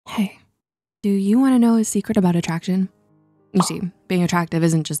Do you wanna know a secret about attraction? You see, being attractive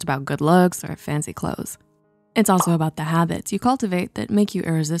isn't just about good looks or fancy clothes. It's also about the habits you cultivate that make you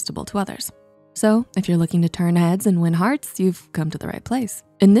irresistible to others. So if you're looking to turn heads and win hearts, you've come to the right place.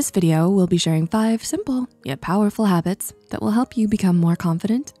 In this video, we'll be sharing 5 simple yet powerful habits that will help you become more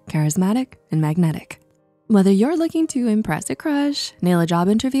confident, charismatic, and magnetic. Whether you're looking to impress a crush, nail a job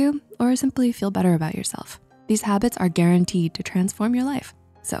interview, or simply feel better about yourself, these habits are guaranteed to transform your life.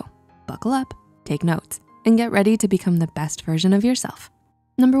 So buckle up, take notes, and get ready to become the best version of yourself.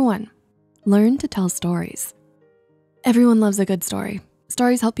 Number 1, learn to tell stories. Everyone loves a good story.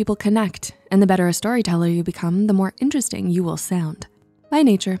 Stories help people connect, and the better a storyteller you become, the more interesting you will sound. By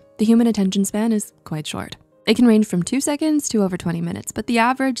nature, the human attention span is quite short. It can range from 2 seconds to over 20 minutes, but the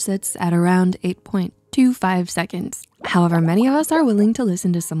average sits at around 8.25 seconds. However, many of us are willing to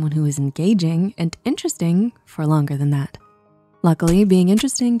listen to someone who is engaging and interesting for longer than that. Luckily, being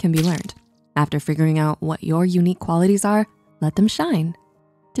interesting can be learned. After figuring out what your unique qualities are, let them shine.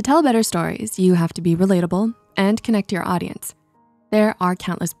 To tell better stories, you have to be relatable and connect to your audience. There are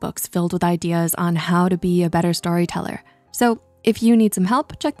countless books filled with ideas on how to be a better storyteller. So if you need some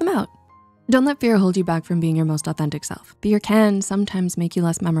help, check them out. Don't let fear hold you back from being your most authentic self. Fear can sometimes make you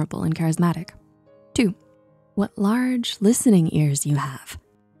less memorable and charismatic. 2, what large listening ears you have.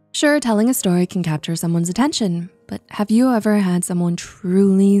 Sure, telling a story can capture someone's attention, but have you ever had someone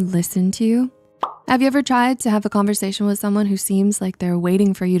truly listen to you? Have you ever tried to have a conversation with someone who seems like they're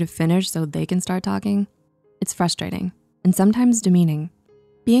waiting for you to finish so they can start talking? It's frustrating and sometimes demeaning.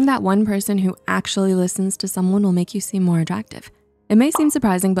 Being that one person who actually listens to someone will make you seem more attractive. It may seem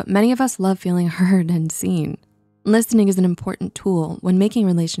surprising, but many of us love feeling heard and seen. Listening is an important tool when making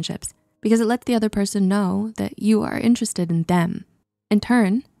relationships because it lets the other person know that you are interested in them. In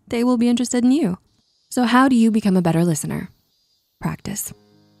turn, they will be interested in you. So how do you become a better listener? Practice.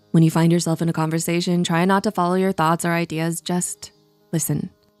 When you find yourself in a conversation, try not to follow your thoughts or ideas, just listen.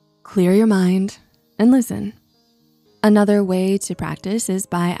 Clear your mind and listen. Another way to practice is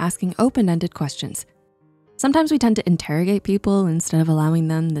by asking open-ended questions. Sometimes we tend to interrogate people instead of allowing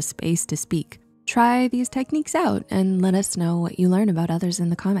them the space to speak. Try these techniques out and let us know what you learn about others in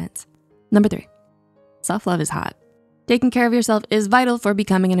the comments. Number 3, self-love is hot. Taking care of yourself is vital for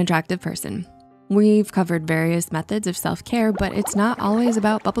becoming an attractive person. We've covered various methods of self-care, but it's not always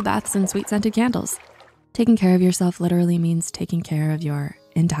about bubble baths and sweet scented candles. Taking care of yourself literally means taking care of your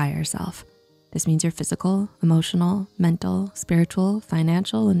entire self. This means your physical, emotional, mental, spiritual,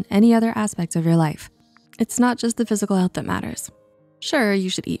 financial, and any other aspects of your life. It's not just the physical health that matters. Sure, you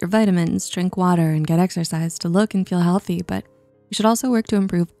should eat your vitamins, drink water, and get exercise to look and feel healthy, but you should also work to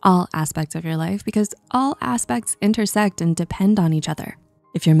improve all aspects of your life because all aspects intersect and depend on each other.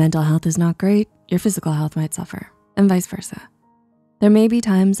 If your mental health is not great, your physical health might suffer, and vice versa. There may be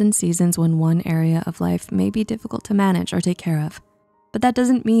times and seasons when one area of life may be difficult to manage or take care of, but that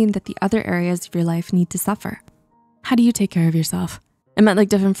doesn't mean that the other areas of your life need to suffer. How do you take care of yourself? It might look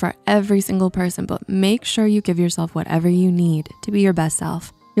different for every single person, but make sure you give yourself whatever you need to be your best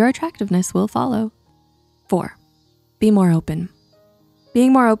self. Your attractiveness will follow. 4, be more open.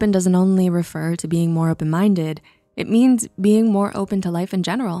 Being more open doesn't only refer to being more open-minded, it means being more open to life in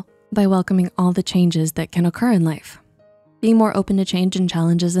general by welcoming all the changes that can occur in life. Being more open to change and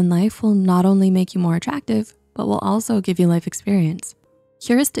challenges in life will not only make you more attractive, but will also give you life experience.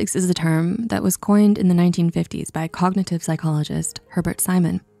 Heuristics is a term that was coined in the 1950s by cognitive psychologist Herbert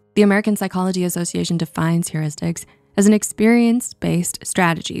Simon. The American Psychology Association defines heuristics as an experience-based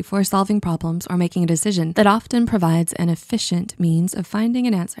strategy for solving problems or making a decision that often provides an efficient means of finding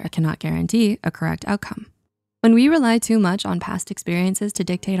an answer that cannot guarantee a correct outcome. When we rely too much on past experiences to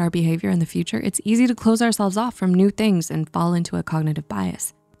dictate our behavior in the future, it's easy to close ourselves off from new things and fall into a cognitive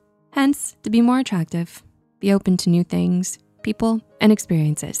bias. Hence, to be more attractive, be open to new things, people, and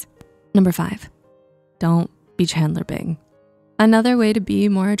experiences. Number 5, don't be Chandler Bing. Another way to be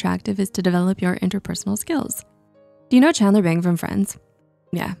more attractive is to develop your interpersonal skills. Do you know Chandler Bing from Friends?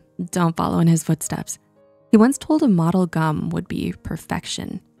 Yeah, don't follow in his footsteps. He once told a model gum would be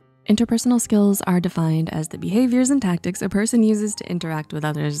perfection. Interpersonal skills are defined as the behaviors and tactics a person uses to interact with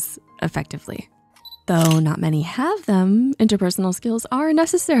others effectively. Though not many have them, interpersonal skills are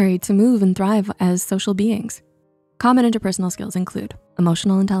necessary to move and thrive as social beings. Common interpersonal skills include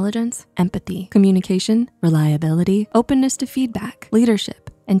emotional intelligence, empathy, communication, reliability, openness to feedback,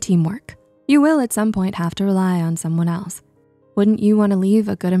 leadership, and teamwork. You will at some point have to rely on someone else. Wouldn't you want to leave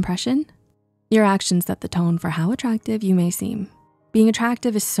a good impression? Your actions set the tone for how attractive you may seem. Being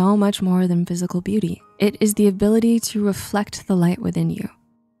attractive is so much more than physical beauty. It is the ability to reflect the light within you.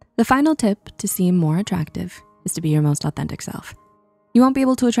 The final tip to seem more attractive is to be your most authentic self. You won't be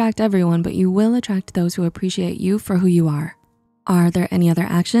able to attract everyone, but you will attract those who appreciate you for who you are. Are there any other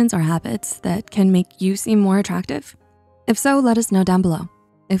actions or habits that can make you seem more attractive? If so, let us know down below.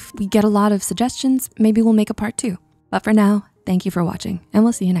 If we get a lot of suggestions, maybe we'll make a part 2. But for now, thank you for watching, and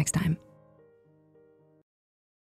we'll see you next time.